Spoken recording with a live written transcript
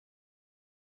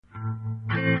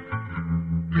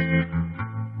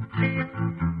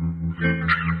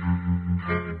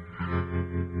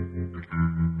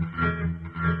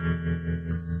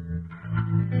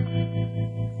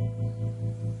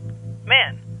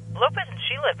Lopez and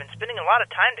Sheila have been spending a lot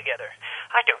of time together.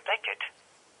 I don't like it.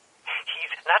 He's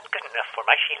not good enough for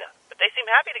my Sheila. But they seem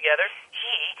happy together.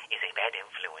 He is a bad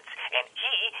influence, and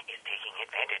he is taking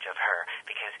advantage of her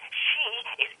because she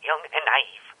is young and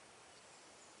naive.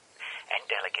 And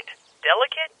delicate.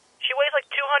 Delicate? She weighs like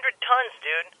 200 tons,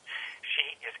 dude. She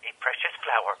is a precious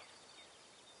flower.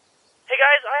 Hey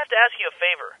guys, I have to ask you a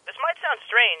favor. This might sound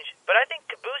strange, but I think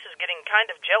Caboose is getting kind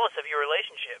of jealous of your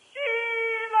relationship.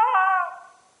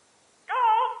 Sheila!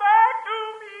 Come back to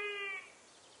me!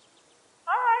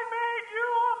 I made you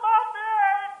a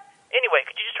muffin! Anyway,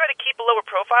 could you just try to keep a lower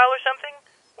profile or something?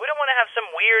 We don't want to have some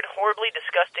weird, horribly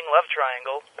disgusting love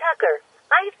triangle. Tucker,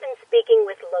 I've been speaking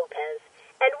with Lopez,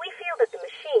 and we feel that the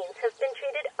machines have been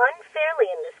treated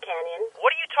unfairly in this canyon.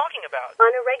 What are you talking about?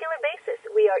 On a regular basis,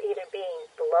 we are either being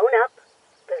blown up,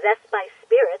 possessed by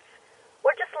spirits,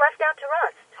 or just left out to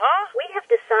rust. Huh? We have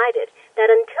decided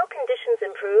that until conditions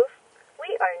improve,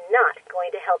 we are not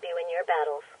going to help you in your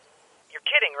battles. You're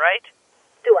kidding, right?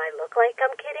 Do I look like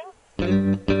I'm kidding?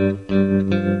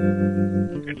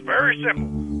 It's very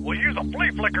simple. We'll use a flea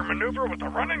flicker maneuver with a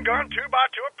run-and-gun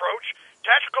 2x2 approach.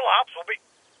 Tactical ops will be...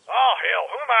 Oh, hell,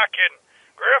 who am I kidding?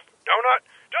 Grif, Donut,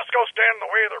 just go stand in the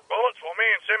way of their bullets while me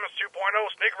and Simmons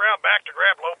 2.0 sneak around back to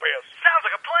grab Lopez. Sounds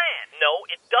like a plan. No,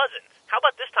 it doesn't. How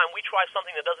about this time we try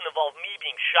something that doesn't involve me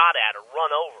being shot at or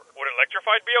run over? Would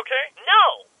electrified be okay?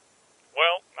 No!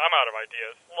 Well, I'm out of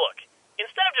ideas. Look,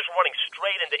 instead of just running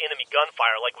straight into enemy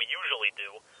gunfire like we usually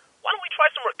do, why don't we try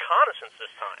some reconnaissance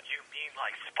this time? You mean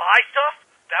like spy stuff?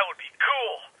 That would be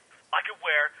cool. I could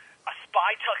wear a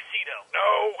spy tuxedo.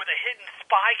 No. With a hidden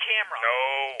spy camera. No.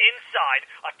 Inside,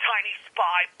 a tiny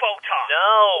spy bow tie.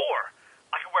 No. Or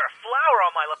I could wear a flower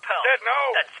on my lapel. Said no.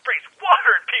 That sprays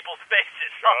water in people's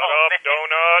faces. Shut up, man.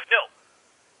 Donut. No.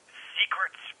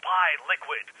 Secret spy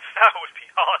liquid. That would be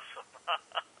awesome.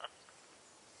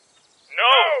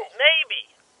 No. Maybe.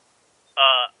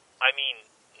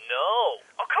 No.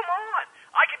 Oh, come on.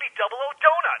 I could be 00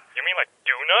 Donut. You mean like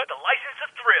Donut? The license to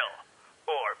thrill.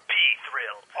 Or be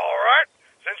thrilled. All right.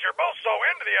 Since you're both so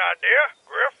into the idea,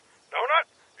 Grif, Donut,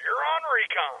 you're on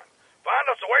recon. Find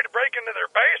us a way to break into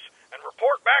their base and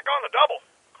report back on the double.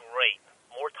 Great.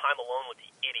 More time alone with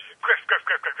the idiot. Grif.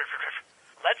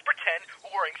 Let's pretend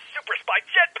we're wearing super spy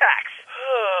jetpacks.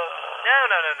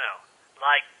 No.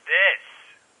 Like this.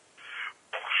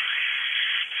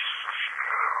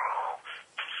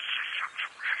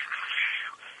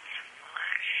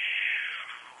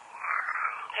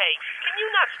 Hey, can you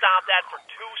not stop that for 2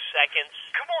 seconds?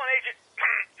 Come on, Agent.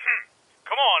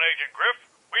 Come on, Agent Grif.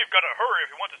 We've got to hurry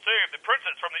if we want to save the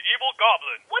princess from the evil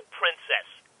goblin. What princess?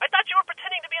 I thought you were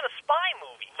pretending to be in a spy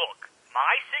movie. Look,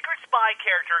 my secret spy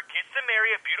character gets to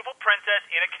marry a beautiful princess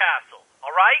in a castle.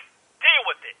 All right? Deal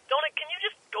with it. Donut, can you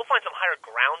just go find some higher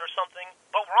ground or something?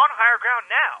 But we're on higher ground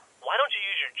now. Why don't you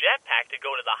use your jetpack to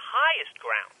go to the highest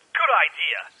ground? Good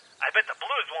idea. I bet the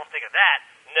Blues won't think of that.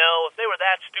 No, if they were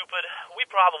that stupid, we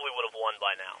probably would have won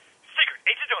by now. Secret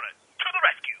Agent Donut, to the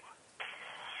rescue.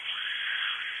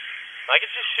 I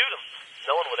could just shoot him.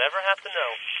 No one would ever have to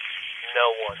know. No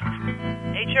one.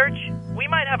 Hey, Church, we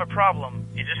might have a problem.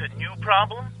 Is this a new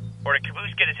problem? Or did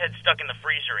Caboose get his head stuck in the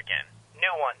freezer again?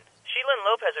 New one. Sheila and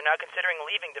Lopez are now considering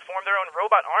leaving to form their own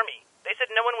robot army. They said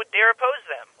no one would dare oppose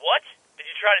them. What? Did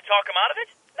you try to talk him out of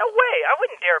it? No way, I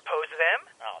wouldn't dare oppose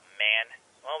them. Oh, man.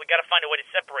 Well, we gotta find a way to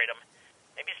separate them.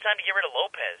 Maybe it's time to get rid of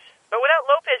Lopez. But without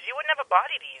Lopez, you wouldn't have a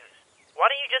body to use. Why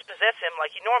don't you just possess him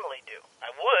like you normally do? I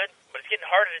would, but it's getting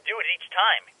harder to do it each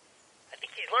time. I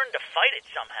think he's learned to fight it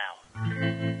somehow.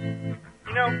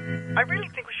 You know, I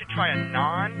really think we should try a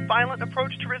non-violent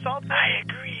approach to resolve this. I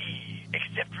agree.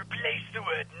 Except replace the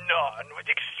word non with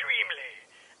extremely.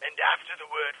 And after the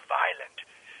word violent,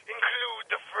 include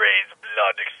the phrase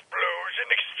blood explosion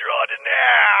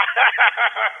extraordinaire.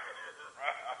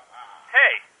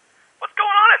 Hey, what's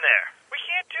going on in there? We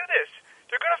can't do this.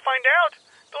 They're gonna find out.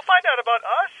 They'll find out about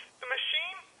us, the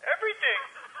machine, everything.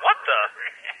 What the?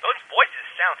 Those voices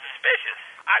sound suspicious.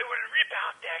 I will rip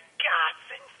out their guts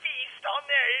and feast on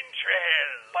their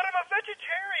entrails. But I'm a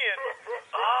vegetarian.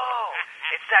 Oh,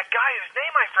 it's that guy whose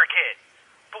name I forget.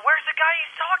 But where's the guy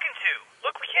he's talking to?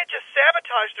 Look, we can't just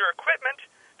sabotage their equipment.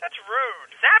 That's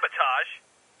rude. Sabotage?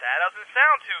 That doesn't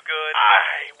sound too good.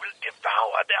 I will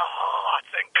devour their hearts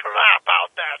and crap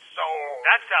out their souls.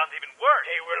 That sounds even worse.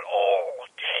 They will all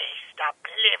taste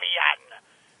oblivion,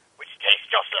 which tastes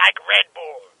just like Red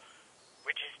Bull,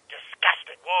 which is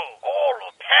disgusting. Whoa. All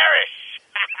will perish.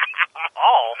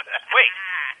 All? Wait,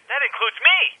 that includes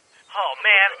me. Oh,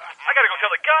 man, I gotta go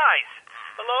tell the guys.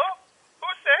 Hello?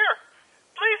 Who's there?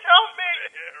 Please help me.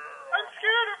 I'm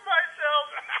scared of myself.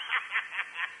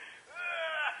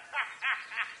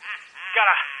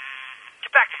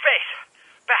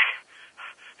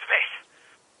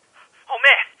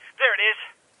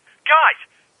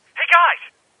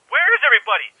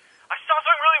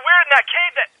 that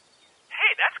cave that...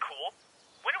 Hey, that's cool.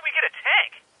 When did we get a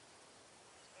tank?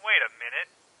 Wait a minute.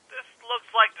 This looks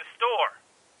like the store.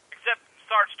 Except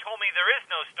Sarge told me there is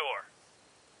no store.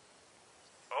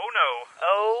 Oh no.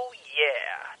 Oh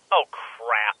yeah. Oh,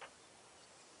 crap.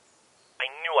 I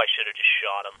knew I should have just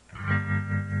shot him.